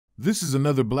This is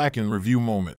another Black in Review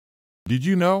moment. Did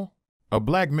you know? A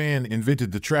black man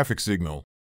invented the traffic signal.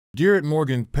 Garrett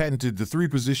Morgan patented the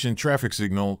three-position traffic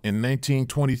signal in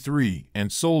 1923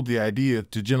 and sold the idea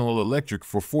to General Electric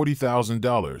for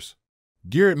 $40,000.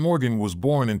 Garrett Morgan was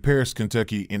born in Paris,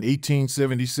 Kentucky in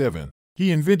 1877. He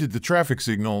invented the traffic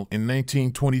signal in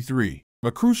 1923,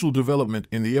 a crucial development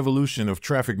in the evolution of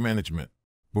traffic management.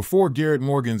 Before Garrett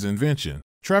Morgan's invention,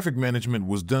 traffic management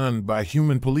was done by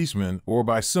human policemen or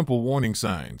by simple warning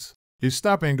signs. His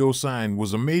stop-and-go sign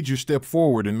was a major step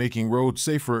forward in making roads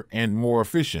safer and more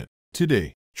efficient.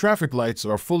 Today, traffic lights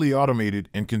are fully automated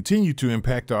and continue to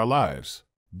impact our lives.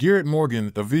 Garrett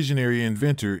Morgan, a visionary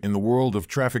inventor in the world of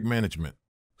traffic management.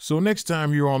 So next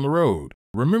time you're on the road,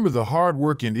 remember the hard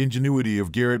work and ingenuity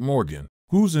of Garrett Morgan,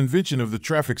 whose invention of the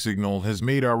traffic signal has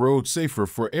made our roads safer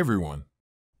for everyone.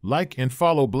 Like and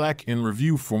follow Black in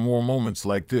Review for more moments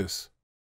like this.